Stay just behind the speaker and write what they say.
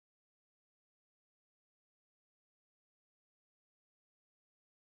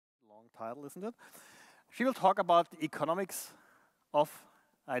title, isn't it? She will talk about the economics of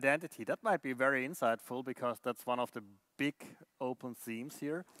identity. That might be very insightful because that's one of the big open themes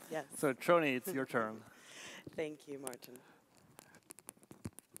here. Yes. So, Joni, it's your turn. Thank you, Martin.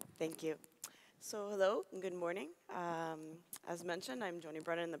 Thank you. So, hello and good morning. As mentioned, I'm Joni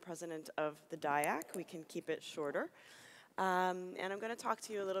Brennan, the president of the DIAC. We can keep it shorter. And I'm going to talk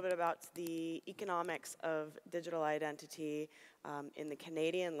to you a little bit about the economics of digital identity in the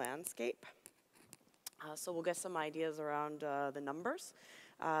Canadian landscape. So we'll get some ideas around the numbers.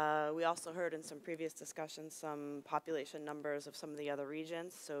 We also heard in some previous discussions some population numbers of some of the other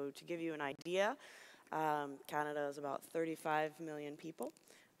regions. So to give you an idea, Canada is about 35 million people.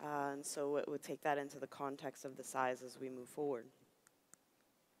 And so it would take that into the context of the size as we move forward.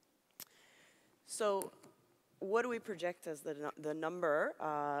 So what do we project as the number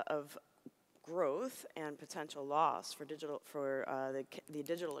of growth and potential loss for the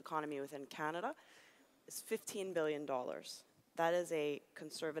digital economy within Canada? Is $15 billion. That is a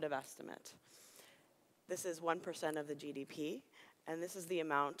conservative estimate. This is 1% of the GDP, and this is the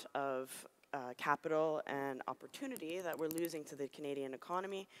amount of capital and opportunity that we're losing to the Canadian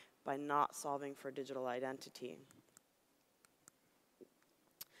economy by not solving for digital identity.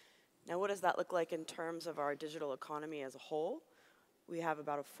 Now, what does that look like in terms of our digital economy as a whole? We have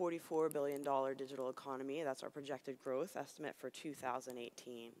about a $44 billion digital economy. That's our projected growth estimate for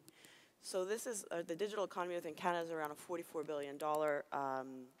 2018. So this is the digital economy within Canada is around a $44 billion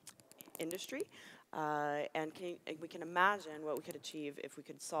industry. And we can imagine what we could achieve if we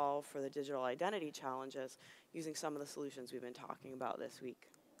could solve for the digital identity challenges using some of the solutions we've been talking about this week.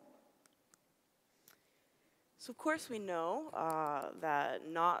 So of course we know that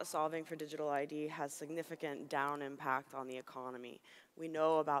not solving for digital ID has significant down impact on the economy. We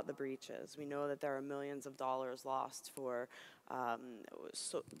know about the breaches. We know that there are millions of dollars lost for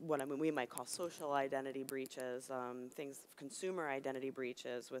what we might call social identity breaches, consumer identity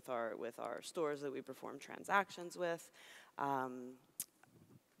breaches with our stores that we perform transactions with.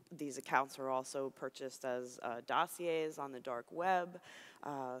 These accounts are also purchased as dossiers on the dark web,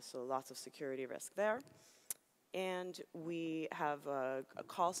 so lots of security risk there. And we have a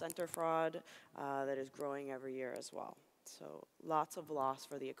call center fraud that is growing every year as well. So lots of loss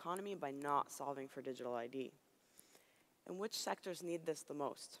for the economy by not solving for digital ID. And which sectors need this the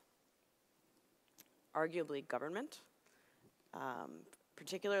most? Arguably government,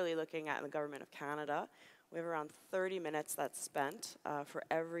 particularly looking at the government of Canada. We have around 30 minutes that's spent for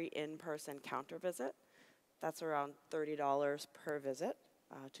every in-person counter visit. That's around $30 per visit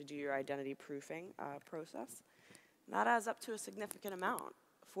to do your identity proofing process. And that adds up to a significant amount,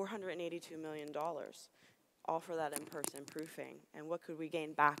 $482 million, all for that in-person proofing. And what could we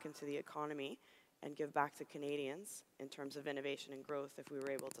gain back into the economy and give back to Canadians in terms of innovation and growth if we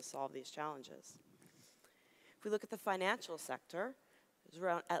were able to solve these challenges? If we look at the financial sector, there's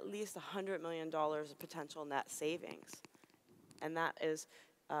around at least $100 million of potential net savings. And that is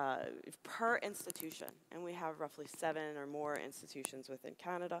per institution. And we have roughly 7 or more institutions within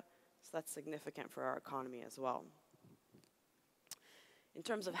Canada, so that's significant for our economy as well. In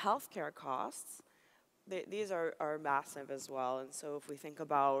terms of healthcare costs, these are massive as well. And so if we think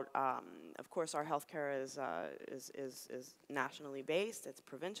about, of course, our healthcare is nationally based, it's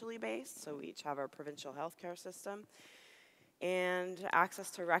provincially based, so we each have our provincial healthcare system. And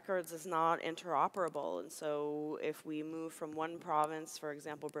access to records is not interoperable. And so if we move from one province, for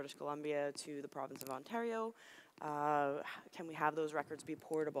example, British Columbia, to the province of Ontario, can we have those records be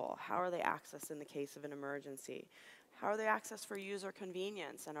portable? How are they accessed in the case of an emergency? How are they accessed for user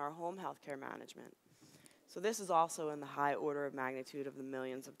convenience and our home healthcare management? So this is also in the high order of magnitude of the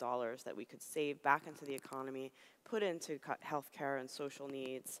millions of dollars that we could save back into the economy, put into healthcare and social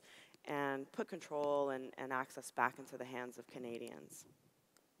needs, and put control and access back into the hands of Canadians.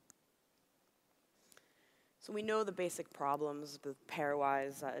 So we know the basic problems with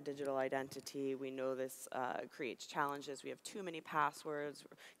pairwise digital identity. We know this creates challenges. We have too many passwords.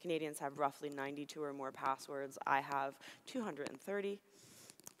 Canadians have roughly 92 or more passwords. I have 230.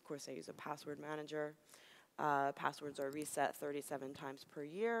 Of course, I use a password manager. Passwords are reset 37 times per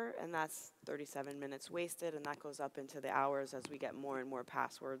year, and that's 37 minutes wasted, and that goes up into the hours as we get more and more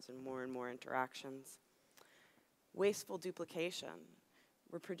passwords and more interactions. Wasteful duplication.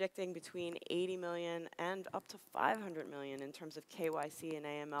 We're predicting between 80 million and up to 500 million in terms of KYC and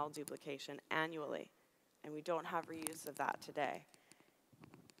AML duplication annually, and we don't have reuse of that today.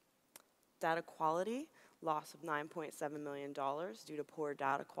 Data quality, loss of $9.7 million due to poor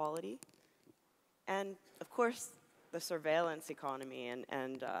data quality. And of course, the surveillance economy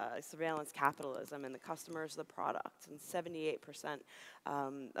and surveillance capitalism, and the customer is the product. And 78%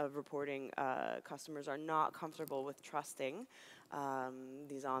 of reporting customers are not comfortable with trusting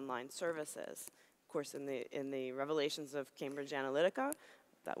these online services. Of course, in the revelations of Cambridge Analytica,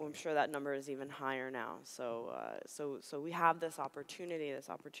 I'm sure that number is even higher now. So we have this opportunity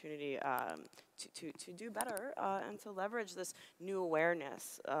to do better and to leverage this new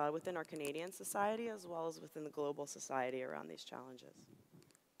awareness within our Canadian society as well as within the global society around these challenges.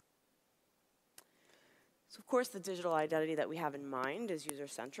 So of course, the digital identity that we have in mind is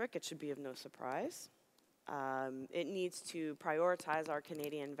user-centric. It should be of no surprise. It needs to prioritize our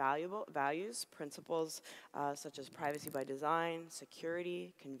Canadian values, principles such as privacy by design,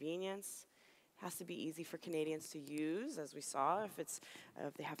 security, convenience. It has to be easy for Canadians to use, as we saw. If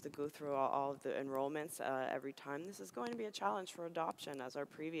they have to go through all of the enrollments every time, this is going to be a challenge for adoption, as our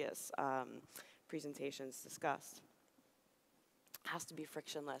previous presentations discussed. It has to be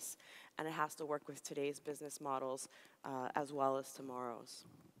frictionless, and it has to work with today's business models as well as tomorrow's.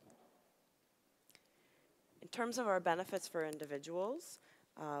 In terms of our benefits for individuals,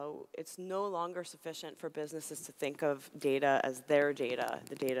 it's no longer sufficient for businesses to think of data as their data,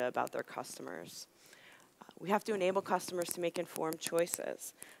 the data about their customers. We have to enable customers to make informed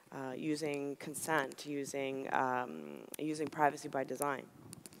choices using consent, using privacy by design.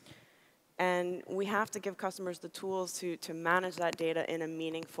 And we have to give customers the tools to manage that data in a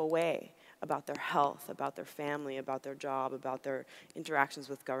meaningful way about their health, about their family, about their job, about their interactions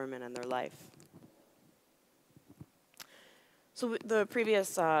with government and their life. So the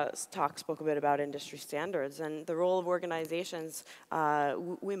previous talk spoke a bit about industry standards and the role of organizations.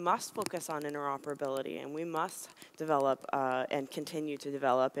 We must focus on interoperability, and we must develop and continue to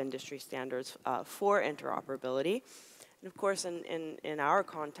develop industry standards for interoperability. And of course, in our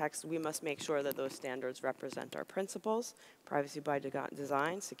context, we must make sure that those standards represent our principles: privacy by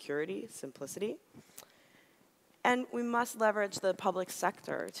design, security, simplicity. And we must leverage the public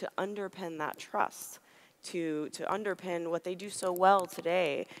sector to underpin that trust, to underpin what they do so well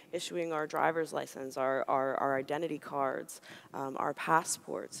today, issuing our driver's license, our identity cards, our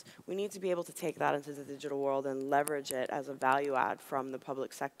passports. We need to be able to take that into the digital world and leverage it as a value add from the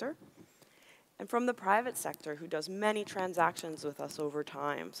public sector. And from the private sector, who does many transactions with us over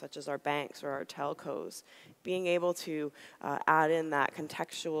time, such as our banks or our telcos, being able to add in that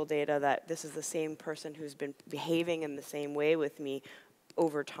contextual data that this is the same person who's been behaving in the same way with me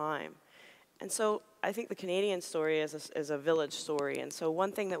over time. And so I think the Canadian story is a village story. And so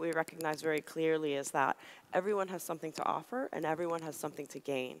one thing that we recognize very clearly is that everyone has something to offer and everyone has something to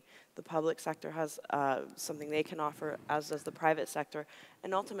gain. The public sector has something they can offer, as does the private sector.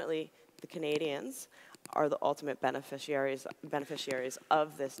 And ultimately, the Canadians are the ultimate beneficiaries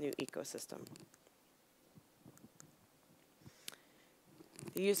of this new ecosystem.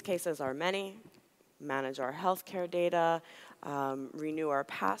 The use cases are many: manage our healthcare data, renew our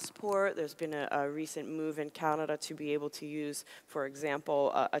passport. There's been a recent move in Canada to be able to use, for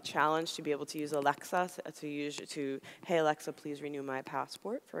example, a challenge to be able to use Alexa hey Alexa, please renew my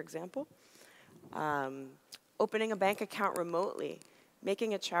passport, for example. Opening a bank account remotely,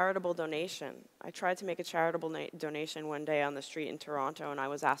 making a charitable donation. I tried to make a charitable donation one day on the street in Toronto, and I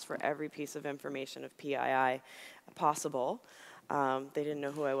was asked for every piece of information of PII possible. They didn't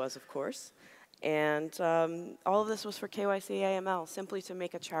know who I was, of course. And all of this was for KYC AML, simply to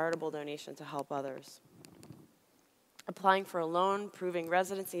make a charitable donation to help others. Applying for a loan, proving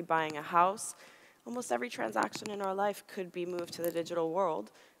residency, buying a house. Almost every transaction in our life could be moved to the digital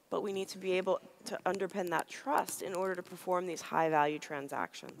world, but we need to be able to underpin that trust in order to perform these high-value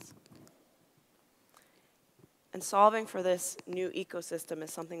transactions. And solving for this new ecosystem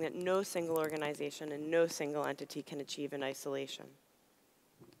is something that no single organization and no single entity can achieve in isolation.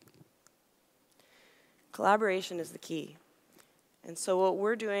 Collaboration is the key. And so what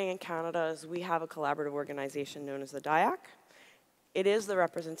we're doing in Canada is we have a collaborative organization known as the DIAC. It is the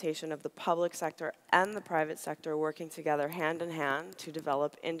representation of the public sector and the private sector working together hand in hand to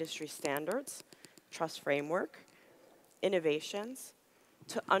develop industry standards, trust framework, innovations,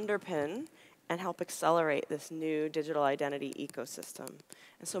 to underpin and help accelerate this new digital identity ecosystem.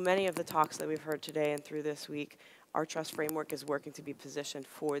 And so many of the talks that we've heard today and through this week, our trust framework is working to be positioned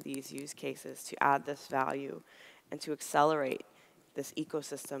for these use cases, to add this value, and to accelerate this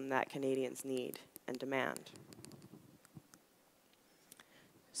ecosystem that Canadians need and demand.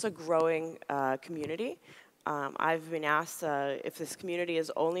 It's a growing community. I've been asked if this community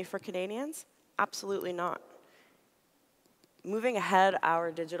is only for Canadians. Absolutely not. Moving ahead,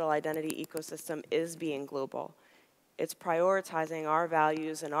 our digital identity ecosystem is being global. It's prioritizing our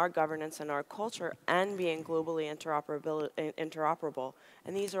values and our governance and our culture and being globally interoperable.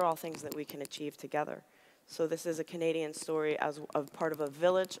 And these are all things that we can achieve together. So this is a Canadian story as a part of a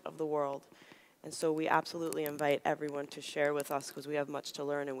village of the world. And so we absolutely invite everyone to share with us because we have much to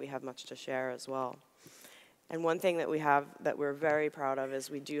learn and we have much to share as well. And one thing that we have that we're very proud of is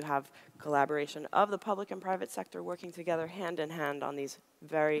we do have collaboration of the public and private sector working together hand in hand on these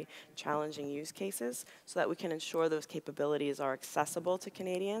very challenging use cases so that we can ensure those capabilities are accessible to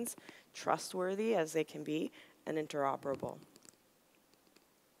Canadians, trustworthy as they can be, and interoperable.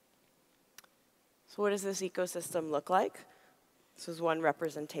 So what does this ecosystem look like? This is one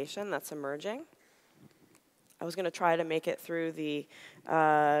representation that's emerging. I was going to try to make it through the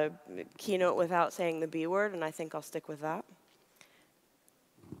keynote without saying the B word, and I think I'll stick with that.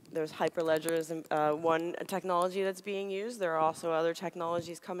 There's Hyperledger one technology that's being used. There are also other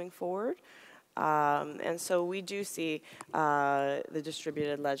technologies coming forward. And so we do see the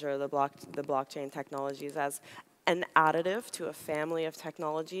distributed ledger, the blockchain technologies as an additive to a family of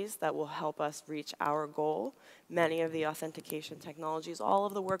technologies that will help us reach our goal. Many of the authentication technologies, all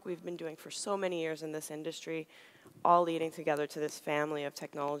of the work we've been doing for so many years in this industry, all leading together to this family of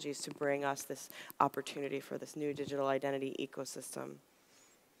technologies to bring us this opportunity for this new digital identity ecosystem.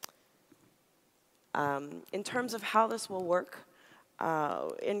 In terms of how this will work,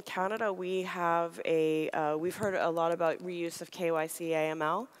 in Canada we have we've heard a lot about reuse of KYC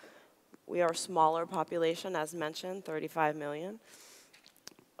AML. We are a smaller population, as mentioned, 35 million.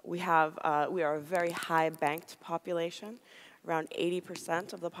 We are a very high banked population. Around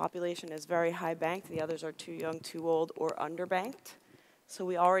 80% of the population is very high banked. The others are too young, too old, or underbanked. So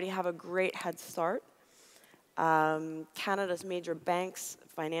we already have a great head start. Canada's major banks,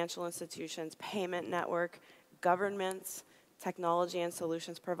 financial institutions, payment network, governments, technology and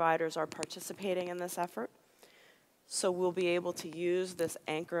solutions providers are participating in this effort. So we'll be able to use this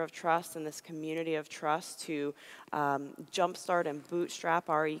anchor of trust and this community of trust to jumpstart and bootstrap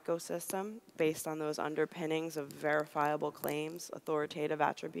our ecosystem based on those underpinnings of verifiable claims, authoritative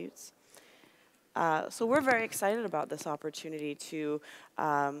attributes. So we're very excited about this opportunity to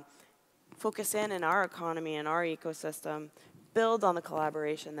focus in our economy and our ecosystem, build on the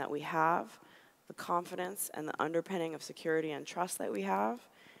collaboration that we have, the confidence and the underpinning of security and trust that we have,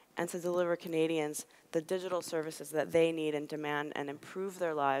 and to deliver Canadians the digital services that they need and demand and improve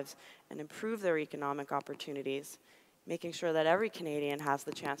their lives and improve their economic opportunities, making sure that every Canadian has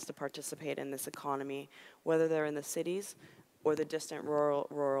the chance to participate in this economy, whether they're in the cities or the distant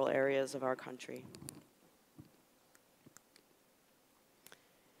rural areas of our country.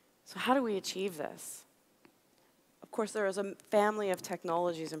 So how do we achieve this? Of course, there is a family of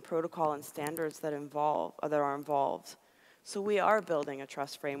technologies and protocol and standards that are involved. So we are building a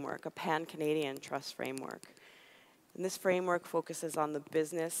trust framework, a pan-Canadian trust framework. And this framework focuses on the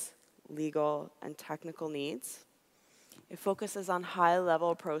business, legal, and technical needs. It focuses on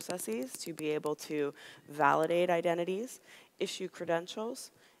high-level processes to be able to validate identities, issue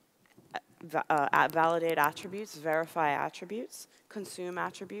credentials, validate attributes, verify attributes, consume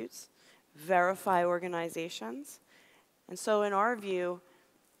attributes, verify organizations. And so in our view,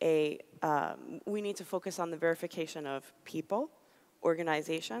 we need to focus on the verification of people,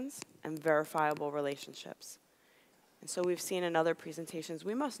 organizations, and verifiable relationships. And so we've seen in other presentations,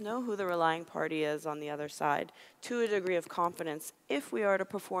 we must know who the relying party is on the other side to a degree of confidence if we are to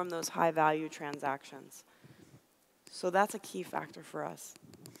perform those high-value transactions. So that's a key factor for us.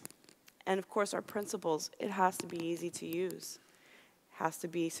 And of course, our principles, it has to be easy to use, has to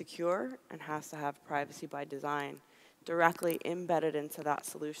be secure, and has to have privacy by design directly embedded into that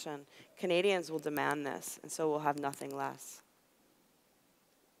solution. Canadians will demand this, and so we'll have nothing less.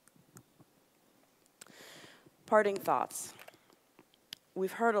 Parting thoughts.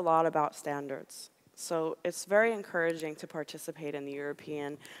 We've heard a lot about standards, so it's very encouraging to participate in the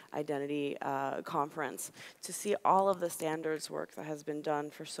European Identity Conference to see all of the standards work that has been done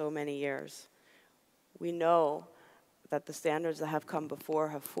for so many years. We know that the standards that have come before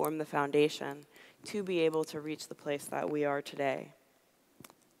have formed the foundation to be able to reach the place that we are today.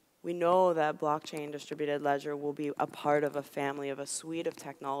 We know that blockchain distributed ledger will be a part of a family, of a suite of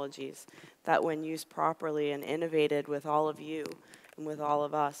technologies that when used properly and innovated with all of you and with all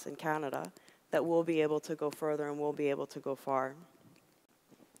of us in Canada, that we'll be able to go further and we'll be able to go far.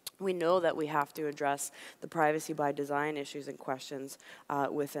 We know that we have to address the privacy by design issues and questions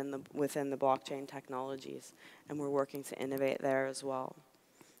within the blockchain technologies, and we're working to innovate there as well.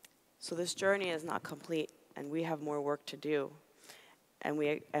 So this journey is not complete, and we have more work to do. And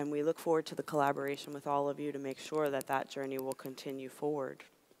we look forward to the collaboration with all of you to make sure that that journey will continue forward.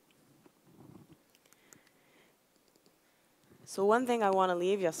 So one thing I want to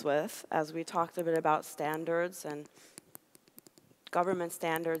leave us with, as we talked a bit about standards and government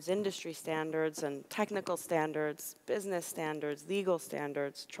standards, industry standards, and technical standards, business standards, legal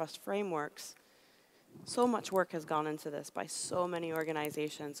standards, trust frameworks, so much work has gone into this by so many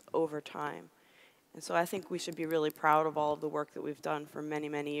organizations over time. And so I think we should be really proud of all of the work that we've done for many,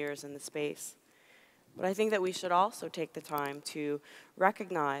 many years in the space. But I think that we should also take the time to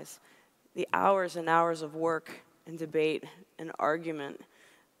recognize the hours and hours of work and debate and argument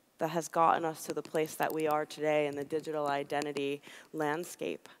that has gotten us to the place that we are today in the digital identity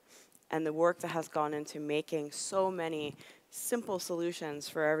landscape, and the work that has gone into making so many simple solutions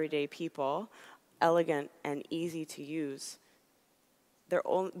for everyday people elegant and easy to use.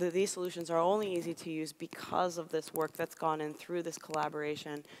 These solutions are only easy to use because of this work that's gone in through this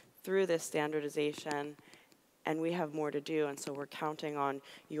collaboration, through this standardization, and we have more to do, and so we're counting on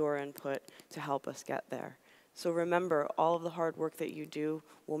your input to help us get there. So remember, all of the hard work that you do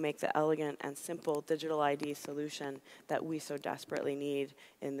will make the elegant and simple digital ID solution that we so desperately need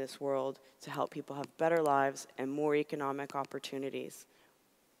in this world to help people have better lives and more economic opportunities.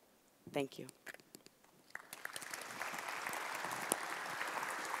 Thank you.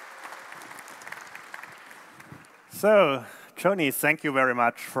 So, Joni, thank you very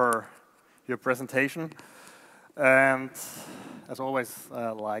much for your presentation. And as always,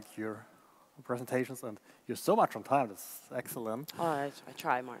 I like your presentations, and you're so much on time. That's excellent. Oh, I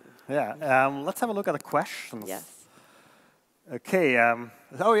try, Martin. Yeah. Let's have a look at the questions. Yes. Okay.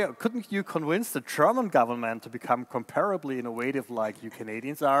 Oh, yeah. Couldn't you convince the German government to become comparably innovative like you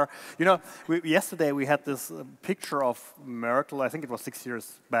Canadians are? You know, yesterday we had this picture of Merkel, I think it was 6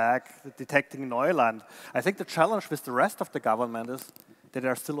 years back, detecting Neuland. I think the challenge with the rest of the government is that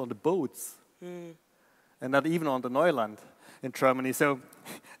they're still on the boats and not even on the Neuland in Germany. So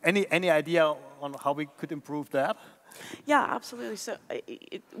any idea on how we could improve that? Yeah, absolutely. So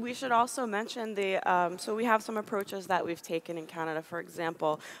we should also mention so we have some approaches that we've taken in Canada, for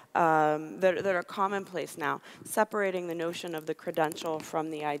example, that are commonplace now, separating the notion of the credential from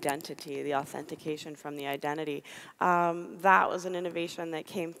the identity, the authentication from the identity. That was an innovation that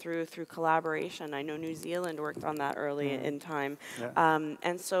came through collaboration. I know New Zealand worked on that early in time. Yeah.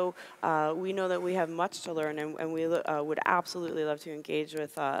 And so we know that we have much to learn, and we would absolutely love to engage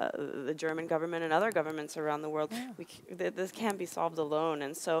with the German government and other governments around the world. Yeah. This can't be solved alone,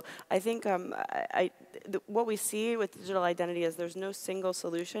 and so I think what we see with digital identity is there's no single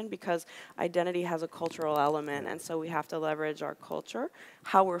solution, because identity has a cultural element, and so we have to leverage our culture,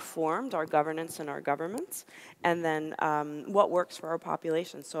 how we're formed, our governance and our governments, and then what works for our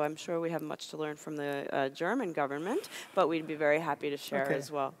population. So I'm sure we have much to learn from the German government, but we'd be very happy to share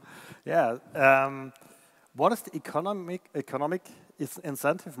as well. Yeah. What is the economic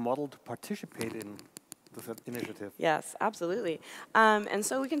incentive model to participate in this initiative? Yes, absolutely. And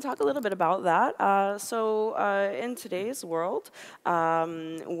so we can talk a little bit about that. In today's world,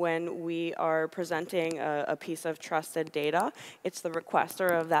 when we are presenting a piece of trusted data, it's the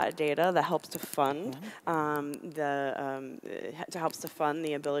requester of that data that helps to fund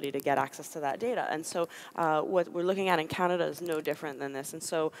the ability to get access to that data. And so what we're looking at in Canada is no different than this. And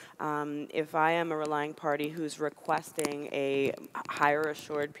so if I am a relying party who's requesting a higher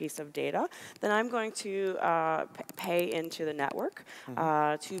assured piece of data, then I'm going to pay into the network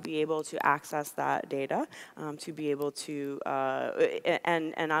to be able to access that data, to be able to,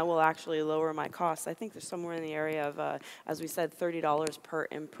 and I will actually lower my costs. I think there's somewhere in the area of, as we said, $30 per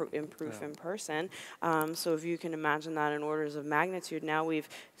improve in person. So if you can imagine that in orders of magnitude, now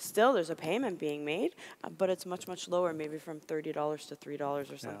there's a payment being made, but it's much, much lower, maybe from $30 to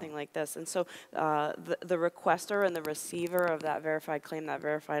 $3 or something like this. And so the requester and the receiver of that verified claim, that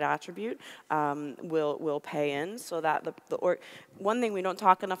verified attribute, will pay in, so that one thing we don't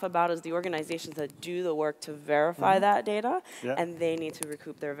talk enough about is the organizations that do the work to verify that data, and they need to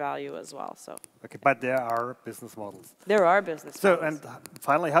recoup their value as well. So. Okay, but there are business models. There are business models. And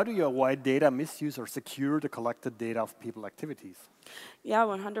finally, how do you avoid data misuse or secure the collected data of people activities? Yeah,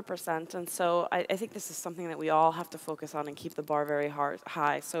 100%. And so I think this is something that we all have to focus on and keep the bar very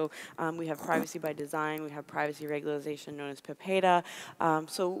high. So we have privacy by design, we have privacy regularization known as PIPEDA.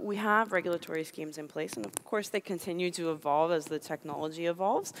 So we have regulatory schemes in place, and of course they continue to evolve as the technology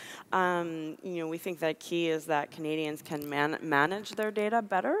evolves. We think that key is that Canadians can manage their data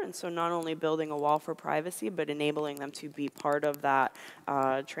better, and so not only building a wall for privacy, but enabling them to be part of that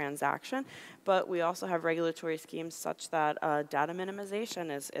transaction. but we also have regulatory schemes such that data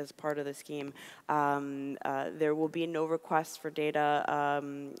minimization is part of the scheme. There will be no requests for data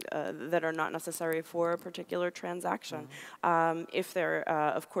that are not necessary for a particular transaction. If there,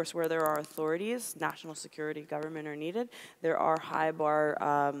 of course, where there are authorities, national security, government are needed, there are high bar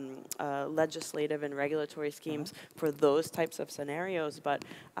legislative and regulatory schemes for those types of scenarios, but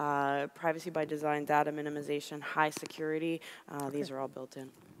privacy by design, data minimization, high security, these are all built in.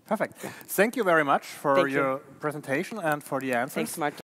 Perfect. Thank you very much for your presentation and for the answers. Thanks, Martin.